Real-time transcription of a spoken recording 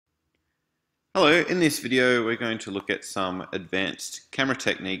Hello, in this video we're going to look at some advanced camera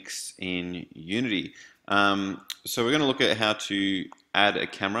techniques in Unity. So we're going to look at how to add a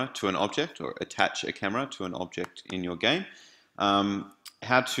camera to an object or attach a camera to an object in your game.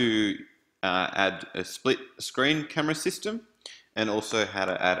 How to add a split screen camera system, and also how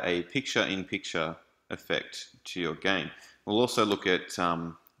to add a picture-in-picture effect to your game. We'll also look at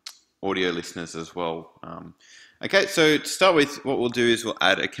audio listeners as well. Okay, so to start with, what we'll do is we'll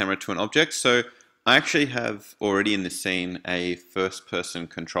add a camera to an object. So I actually have already in the scene a first-person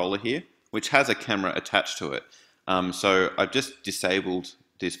controller here, which has a camera attached to it. So I've just disabled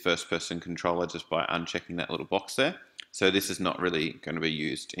this first-person controller just by unchecking that little box there. So this is not really going to be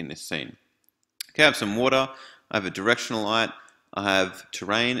used in this scene. Okay, I have some water, I have a directional light, I have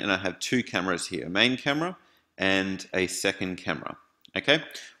terrain, and I have two cameras here, a main camera and a second camera. Okay,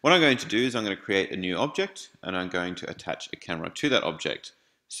 what I'm going to do is I'm going to create a new object and I'm going to attach a camera to that object.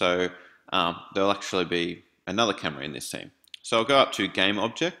 So there'll actually be another camera in this scene. So I'll go up to Game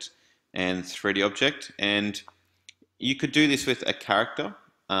Object and 3D Object, and you could do this with a character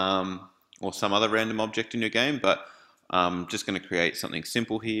or some other random object in your game, but I'm just going to create something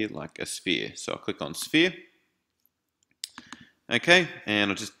simple here like a sphere. So I'll click on Sphere. Okay,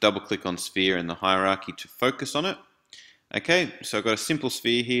 and I'll just double click on Sphere in the hierarchy to focus on it. Okay, so I've got a simple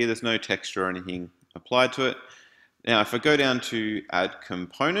sphere here, there's no texture or anything applied to it. Now if I go down to Add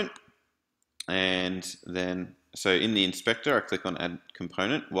Component, and then, so in the inspector I click on Add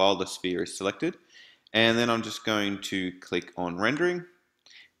Component while the sphere is selected, and then I'm just going to click on Rendering,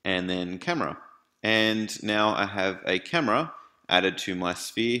 and then Camera. And now I have a camera added to my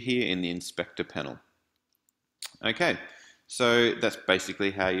sphere here in the inspector panel. Okay, so that's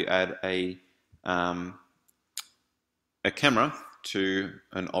basically how you add a camera to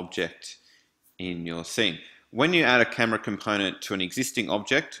an object in your scene. When you add a camera component to an existing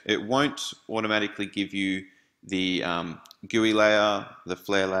object, it won't automatically give you the GUI layer, the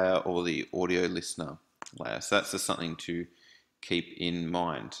flare layer, or the audio listener layer. So that's just something to keep in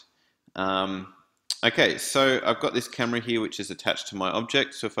mind. Okay, so I've got this camera here which is attached to my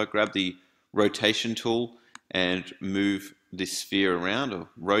object. So if I grab the rotation tool and move this sphere around or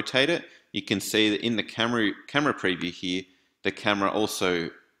rotate it, you can see that in the camera preview here, the camera also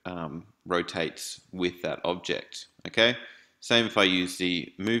rotates with that object. Okay, same if I use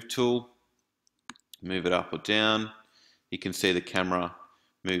the move tool, move it up or down, you can see the camera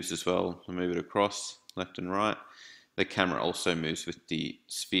moves as well. I move it across left and right. The camera also moves with the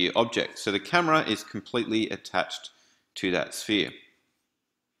sphere object. So the camera is completely attached to that sphere.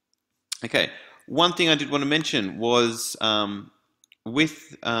 Okay, one thing I did want to mention was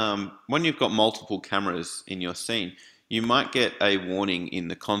when you've got multiple cameras in your scene, you might get a warning in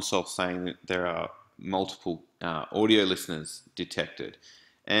the console saying that there are multiple audio listeners detected.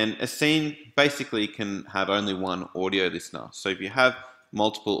 And a scene basically can have only one audio listener. So if you have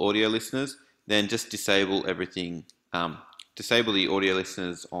multiple audio listeners, then just disable everything. Disable the audio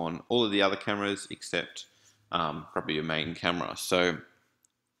listeners on all of the other cameras except probably your main camera. So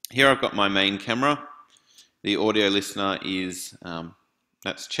here I've got my main camera. The audio listener is,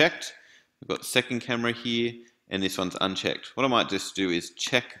 that's checked. I've got the second camera here, and this one's unchecked. What I might just do is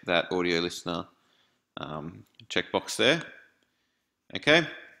check that audio listener checkbox there. Okay,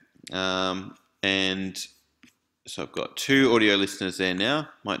 and so I've got two audio listeners there now.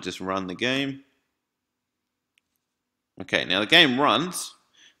 Might just run the game. Okay, now the game runs,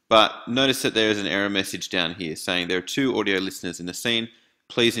 but notice that there is an error message down here saying there are two audio listeners in the scene.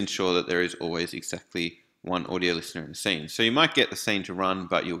 Please ensure that there is always exactly one audio listener in the scene. So you might get the scene to run,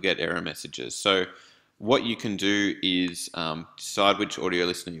 but you'll get error messages. So what you can do is decide which audio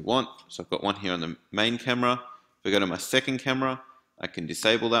listener you want. So I've got one here on the main camera. If I go to my second camera, I can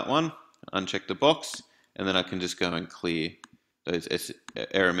disable that one, uncheck the box, and then I can just go and clear those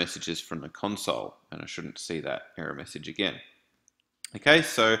error messages from the console, and I shouldn't see that error message again. Okay,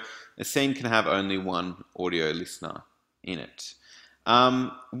 so a scene can have only one audio listener in it.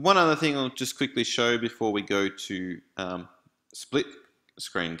 One other thing I'll just quickly show before we go to split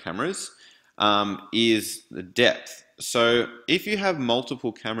screen cameras is the depth. So if you have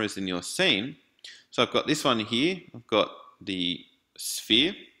multiple cameras in your scene, so I've got this one here, I've got the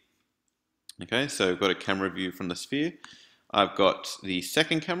sphere. Okay, so I've got a camera view from the sphere. I've got the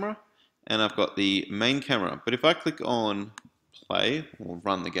second camera and I've got the main camera. But if I click on play or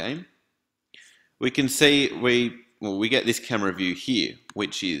run the game, we can see we get this camera view here,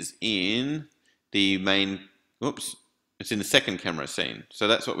 which is in the main, it's in the second camera scene. So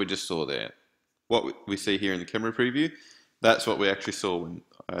that's what we just saw there. What we see here in the camera preview, that's what we actually saw when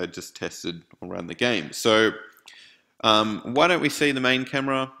I just tested or ran the game. So Why don't we see the main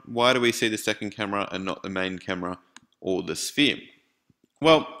camera? Why do we see the second camera and not the main camera or the sphere?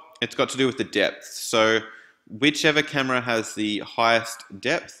 Well, it's got to do with the depth. So whichever camera has the highest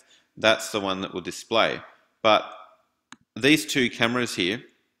depth, that's the one that will display. But these two cameras here,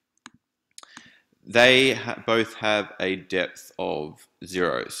 they both have a depth of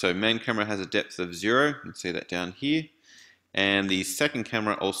 0. So main camera has a depth of 0, you can see that down here, and the second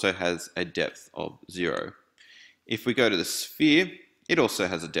camera also has a depth of 0. If we go to the sphere, it also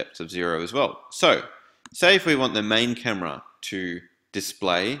has a depth of 0 as well. So say if we want the main camera to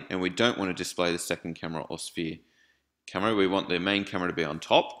display and we don't want to display the second camera or sphere camera, we want the main camera to be on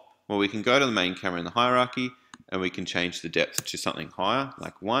top, well, we can go to the main camera in the hierarchy and we can change the depth to something higher,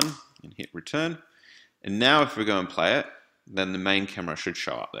 like 1, and hit return. And now if we go and play it, then the main camera should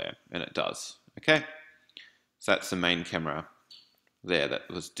show up there, and it does. Okay, so that's the main camera there that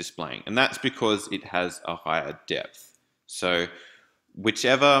was displaying, and that's because it has a higher depth. So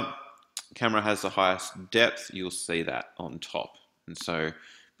whichever camera has the highest depth, you'll see that on top. And so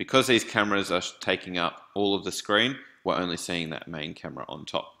because these cameras are taking up all of the screen, we're only seeing that main camera on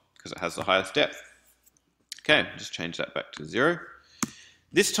top because it has the highest depth. Okay, just change that back to 0.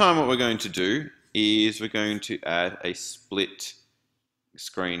 This time what we're going to do is we're going to add a split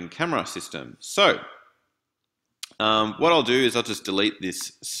screen camera system. So what I'll do is I'll just delete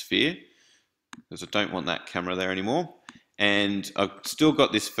this sphere because I don't want that camera there anymore, and I've still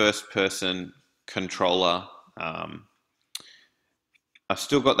got this first person controller. I've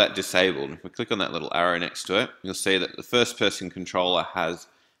still got that disabled. If we click on that little arrow next to it, you'll see that the first person controller has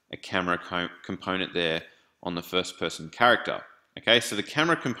a camera component there on the first person character. Okay, so the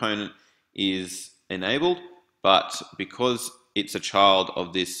camera component is enabled, but because it's a child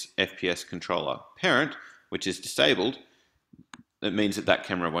of this FPS controller parent, which is disabled, it means that that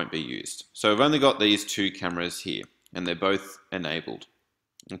camera won't be used. So I've only got these two cameras here, and they're both enabled.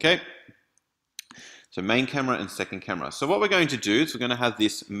 Okay, so main camera and second camera. So what we're going to do is we're going to have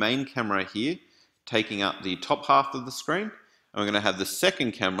this main camera here taking up the top half of the screen, and we're going to have the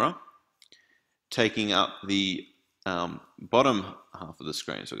second camera taking up the bottom half of the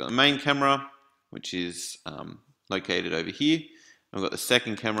screen. So we've got the main camera, which is located over here. We've got the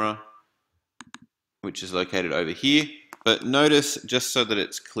second camera, which is located over here. But notice, just so that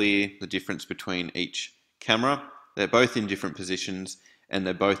it's clear, the difference between each camera. They're both in different positions, and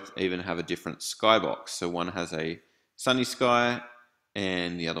they both even have a different skybox. So one has a sunny sky,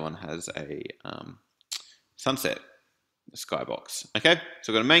 and the other one has a sunset skybox. Okay,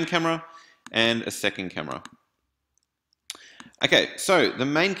 so we've got a main camera and a second camera. Okay, so the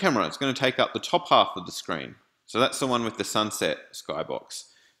main camera is going to take up the top half of the screen. So that's the one with the sunset skybox.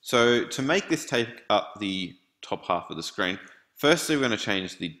 So to make this take up the top half of the screen, firstly we're going to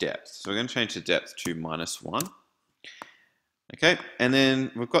change the depth. So we're going to change the depth to -1. Okay, and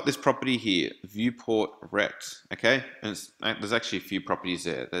then we've got this property here, viewport rect. Okay, and there's actually a few properties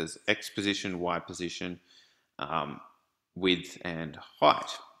there. There's X position, Y position, width, and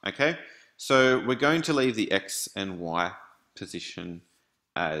height. Okay, so we're going to leave the X and Y position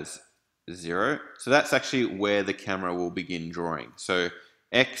as 0. So that's actually where the camera will begin drawing. So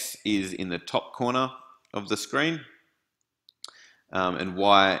X is in the top corner of the screen, and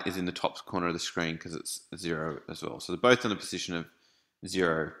Y is in the top corner of the screen because it's 0 as well. So they're both in the position of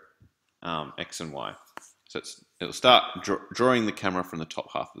 0, X and Y. So it'll start drawing the camera from the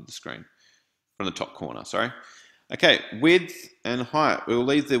top half of the screen, from the top corner, sorry. Okay, width and height. We'll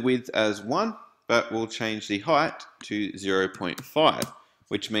leave the width as 1, but we'll change the height to 0.5,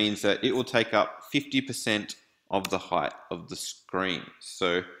 which means that it will take up 50% of the height of the screen.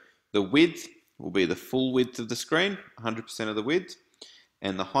 So the width will be the full width of the screen, 100% of the width,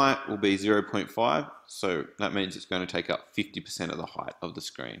 and the height will be 0.5, so that means it's going to take up 50% of the height of the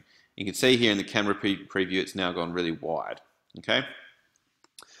screen. You can see here in the camera preview it's now gone really wide. Okay.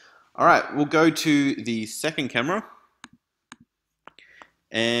 All right, we'll go to the second camera,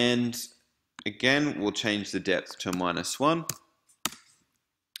 and again we'll change the depth to -1.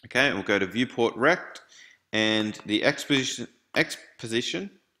 Okay, we'll go to viewport rect, and the X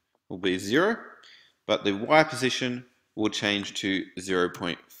position will be 0, but the Y position will change to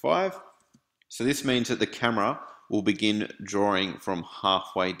 0.5. So this means that the camera will begin drawing from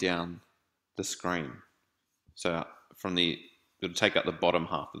halfway down the screen. So it'll take up the bottom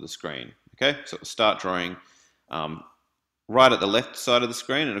half of the screen. Okay, so it'll start drawing right at the left side of the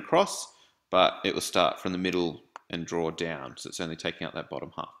screen and across, but it will start from the middle and draw down. So it's only taking out that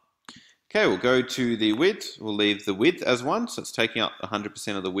bottom half. Okay, we'll go to the width. We'll leave the width as 1, so it's taking up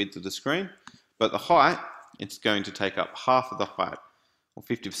 100% of the width of the screen. But the height, it's going to take up half of the height, or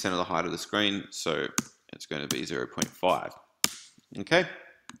 50% of the height of the screen. So it's going to be 0.5. Okay.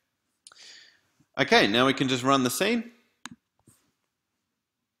 Okay, now we can just run the scene.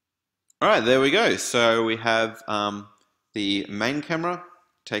 All right, there we go. So we have the main camera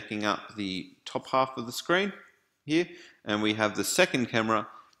taking up the top half of the screen here, and we have the second camera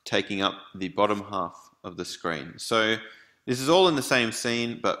taking up the bottom half of the screen. So this is all in the same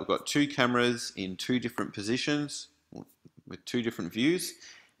scene, but we've got two cameras in two different positions with two different views,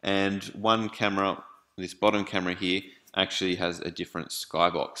 and one camera, this bottom camera here, actually has a different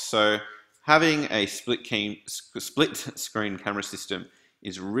skybox. So having a split screen camera system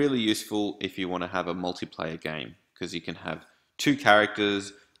is really useful if you want to have a multiplayer game, because you can have two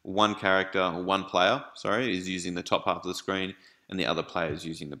characters, one player, is using the top half of the screen, and the other player is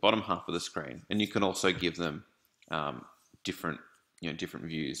using the bottom half of the screen. And you can also give them different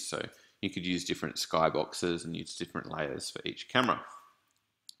views. So you could use different skyboxes and use different layers for each camera.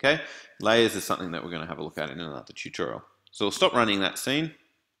 Okay, layers is something that we're going to have a look at in another tutorial. So we'll stop running that scene.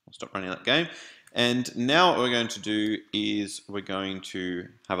 We'll stop running that game. And now what we're going to do is we're going to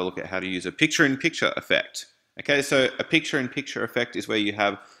have a look at how to use a picture-in-picture effect. Okay, so a picture-in-picture effect is where you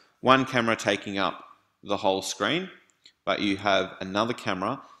have one camera taking up the whole screen, but you have another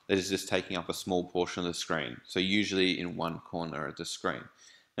camera that is just taking up a small portion of the screen. So usually in one corner of the screen.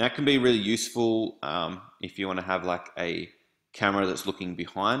 Now that can be really useful if you want to have like a camera that's looking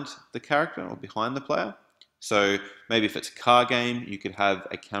behind the character or behind the player. So maybe if it's a car game, you could have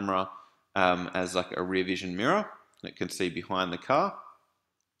a camera as like a rear vision mirror that can see behind the car,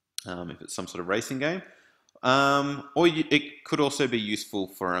 if it's some sort of racing game. It could also be useful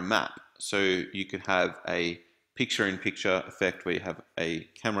for a map. So you could have a picture-in-picture effect where you have a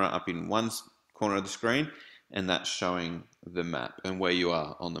camera up in one corner of the screen, and that's showing the map and where you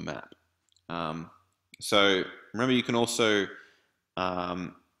are on the map. So remember, you can also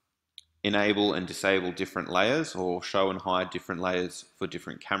enable and disable different layers, or show and hide different layers for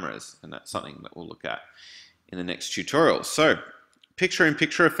different cameras, and that's something that we'll look at in the next tutorial. So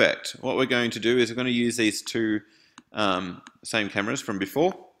picture-in-picture effect, what we're going to do is we're going to use these two same cameras from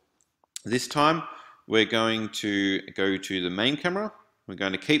before. This time we're going to go to the main camera. We're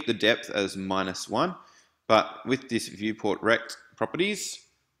going to keep the depth as -1, but with this viewport rect properties,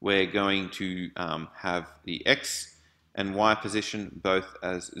 we're going to have the X and Y position both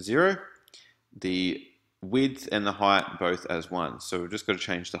as 0, the width and the height both as 1. So we've just got to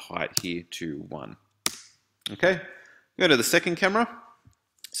change the height here to 1. Okay, go to the second camera.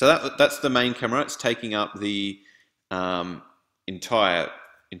 So that's the main camera. It's taking up the entire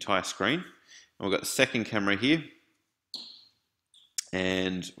screen. And we've got the second camera here,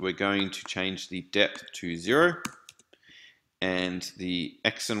 and we're going to change the depth to 0, and the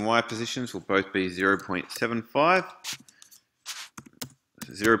X and Y positions will both be 0.75.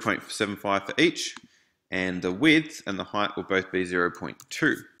 0.75 for each, and the width and the height will both be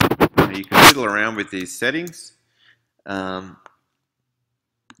 0.2. Now you can fiddle around with these settings, but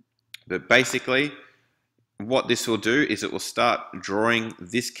basically what this will do is it will start drawing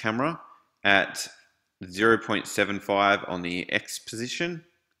this camera at 0.75 on the X position,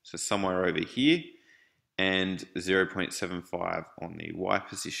 so somewhere over here, and 0.75 on the Y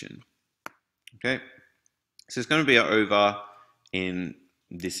position. Okay, so it's going to be over in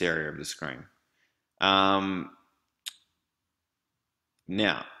this area of the screen. Now,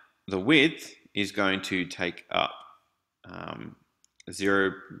 the width is going to take up it's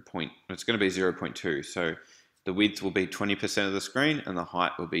going to be 0.2. So the width will be 20% of the screen, and the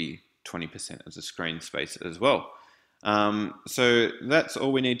height will be 20% of the screen space as well. So that's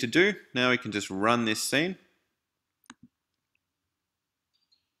all we need to do. Now we can just run this scene.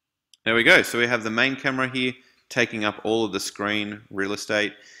 There we go. So we have the main camera here taking up all of the screen real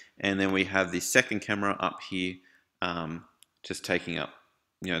estate, and then we have the second camera up here just taking up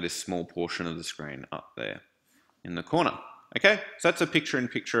this small portion of the screen up there in the corner. Okay, so that's a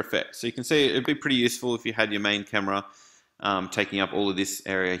picture-in-picture effect. So you can see it'd be pretty useful if you had your main camera taking up all of this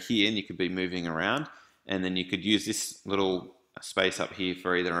area here, and you could be moving around, and then you could use this little space up here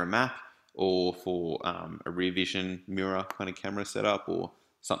for either a map or for a rear vision mirror kind of camera setup or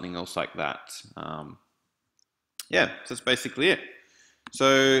something else like that. Yeah, so that's basically it.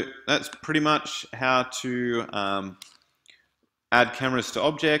 So that's pretty much how to add cameras to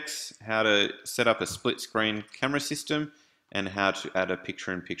objects, how to set up a split screen camera system, and how to add a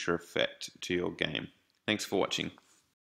picture-in-picture effect to your game. Thanks for watching.